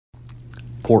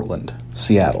Portland,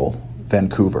 Seattle,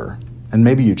 Vancouver, and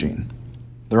maybe Eugene.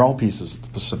 They're all pieces of the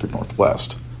Pacific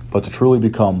Northwest, but to truly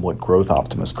become what growth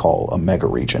optimists call a mega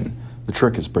region, the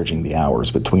trick is bridging the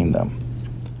hours between them.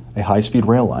 A high-speed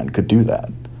rail line could do that,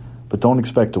 but don't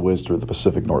expect to whiz through the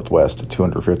Pacific Northwest at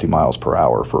 250 miles per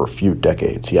hour for a few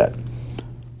decades yet.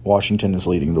 Washington is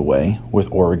leading the way,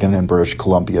 with Oregon and British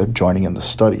Columbia joining in the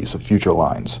studies of future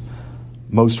lines.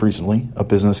 Most recently, a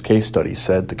business case study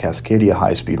said the Cascadia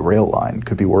High Speed Rail line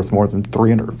could be worth more than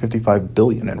 $355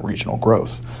 billion in regional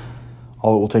growth.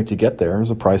 All it will take to get there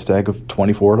is a price tag of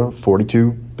 $24 to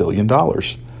 $42 billion,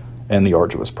 and the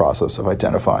arduous process of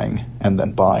identifying and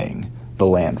then buying the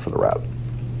land for the route.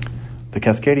 The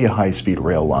Cascadia High Speed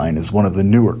Rail line is one of the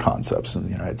newer concepts in the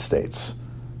United States.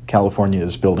 California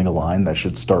is building a line that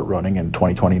should start running in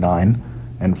 2029,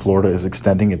 and Florida is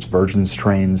extending its Virgin's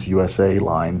Trains USA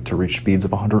line to reach speeds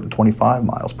of 125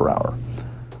 miles per hour.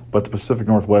 But the Pacific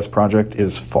Northwest project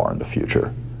is far in the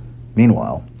future.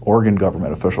 Meanwhile, Oregon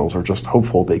government officials are just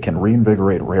hopeful they can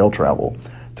reinvigorate rail travel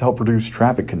to help reduce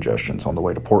traffic congestions on the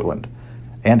way to Portland,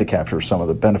 and to capture some of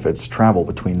the benefits travel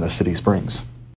between the cities brings.